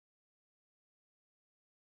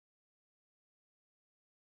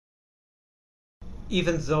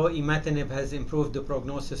Even though imatinib has improved the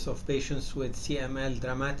prognosis of patients with CML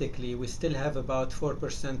dramatically, we still have about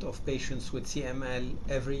 4% of patients with CML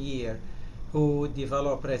every year who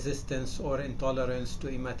develop resistance or intolerance to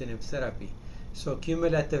imatinib therapy. So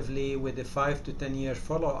cumulatively, with a 5 to 10 year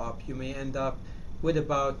follow-up, you may end up with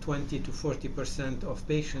about 20 to 40% of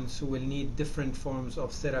patients who will need different forms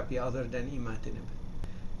of therapy other than imatinib.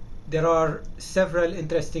 There are several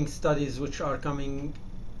interesting studies which are coming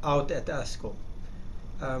out at ASCO.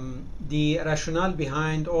 The rationale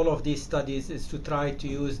behind all of these studies is to try to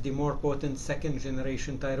use the more potent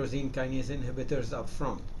second-generation tyrosine kinase inhibitors up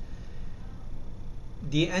front.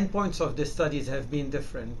 The endpoints of the studies have been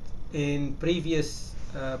different. In previous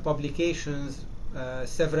publications,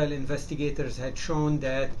 several investigators had shown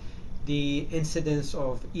that the incidence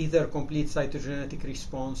of either complete cytogenetic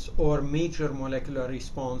response or major molecular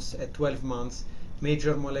response at 12 months,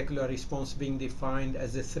 major molecular response being defined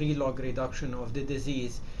as a 3-log reduction of the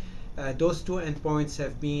disease, those two endpoints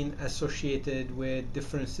have been associated with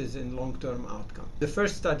differences in long-term outcome. The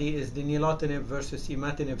first study is the nilotinib versus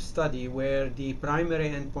imatinib study, where the primary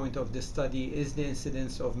endpoint of the study is the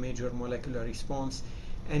incidence of major molecular response.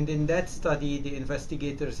 And in that study, the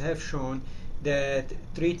investigators have shown that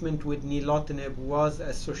treatment with nilotinib was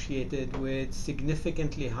associated with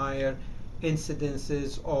significantly higher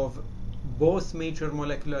incidences of both major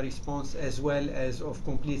molecular response as well as of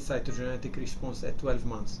complete cytogenetic response at 12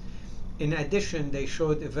 months. In addition, they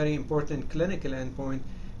showed a very important clinical endpoint,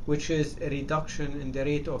 which is a reduction in the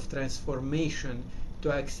rate of transformation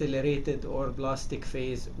to accelerated or blastic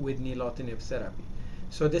phase with nilotinib therapy.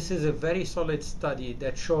 So this is a very solid study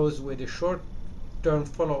that shows with a short-term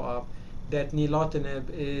follow-up that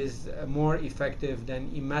nilotinib is more effective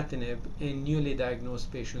than imatinib in newly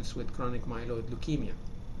diagnosed patients with chronic myeloid leukemia.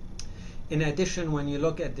 In addition, when you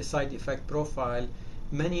look at the side effect profile,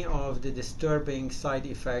 many of the disturbing side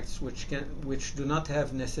effects which do not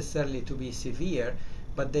have necessarily to be severe,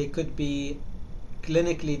 but they could be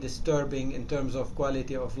clinically disturbing in terms of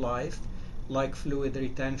quality of life, like fluid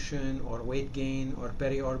retention or weight gain or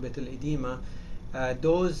periorbital edema,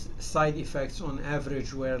 those side effects on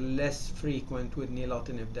average were less frequent with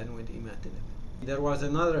nilotinib than with imatinib. There was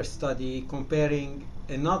another study comparing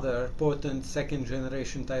another potent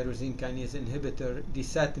second-generation tyrosine kinase inhibitor,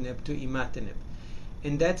 dasatinib, to imatinib.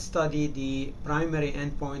 In that study, the primary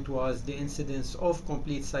endpoint was the incidence of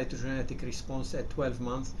complete cytogenetic response at 12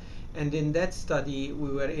 months. And in that study, we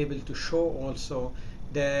were able to show also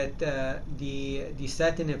that the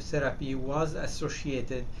dasatinib therapy was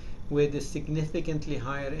associated with a significantly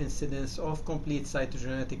higher incidence of complete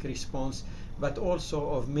cytogenetic response, but also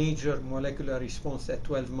of major molecular response at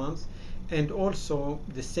 12 months. And also,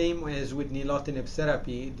 the same as with nilotinib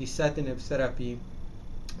therapy, dasatinib therapy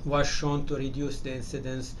was shown to reduce the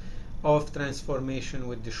incidence of transformation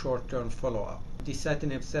with the short-term follow-up.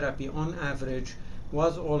 Dasatinib therapy on average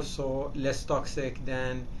was also less toxic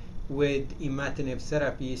than with imatinib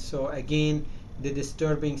therapy. So again, the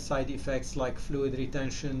disturbing side effects like fluid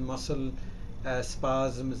retention, muscle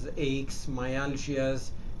spasms, aches,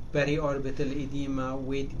 myalgias, periorbital edema,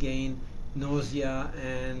 weight gain, nausea,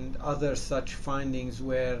 and other such findings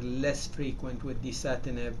were less frequent with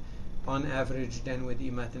dasatinib on average than with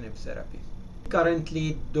imatinib therapy.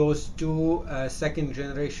 Currently, those two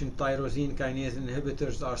second-generation tyrosine kinase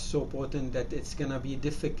inhibitors are so potent that it's going to be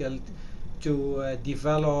difficult to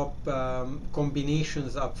develop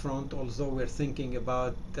combinations up front, although we're thinking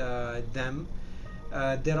about them.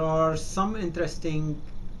 There are some interesting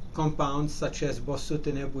compounds such as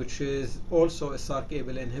bosutinib, which is also a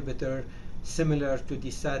SRC-able inhibitor similar to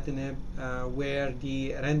dasatinib, where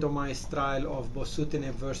the randomized trial of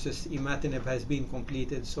bosutinib versus imatinib has been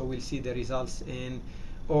completed, so we'll see the results in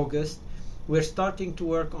August. We're starting to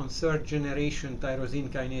work on third-generation tyrosine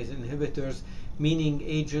kinase inhibitors, meaning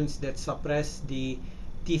agents that suppress the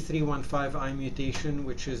T315I mutation,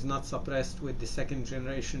 which is not suppressed with the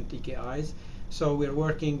second-generation TKIs. So we're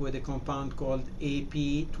working with a compound called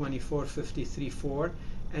AP24534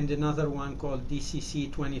 and another one called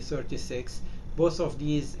DCC2036. Both of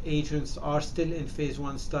these agents are still in phase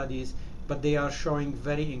 1 studies, but they are showing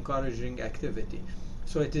very encouraging activity.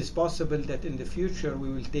 So it is possible that in the future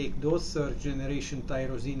we will take those third-generation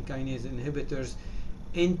tyrosine kinase inhibitors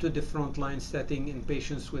into the frontline setting in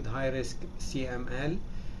patients with high-risk CML.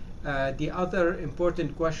 The other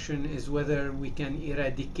important question is whether we can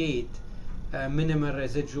eradicate minimal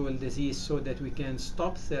residual disease so that we can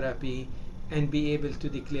stop therapy and be able to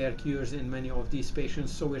declare cures in many of these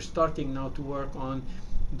patients. So we're starting now to work on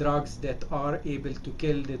drugs that are able to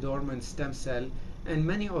kill the dormant stem cell, and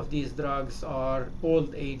many of these drugs are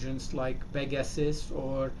old agents like Pegasus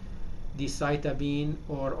or decitabine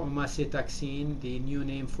or omacitaxine, the new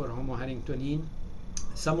name for homoharringtonine.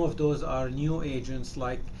 Some of those are new agents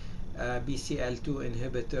like BCL2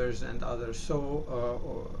 inhibitors and others.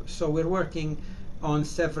 So we're working on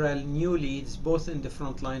several new leads, both in the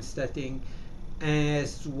frontline setting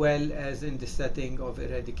as well as in the setting of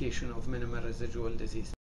eradication of minimal residual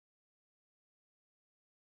disease.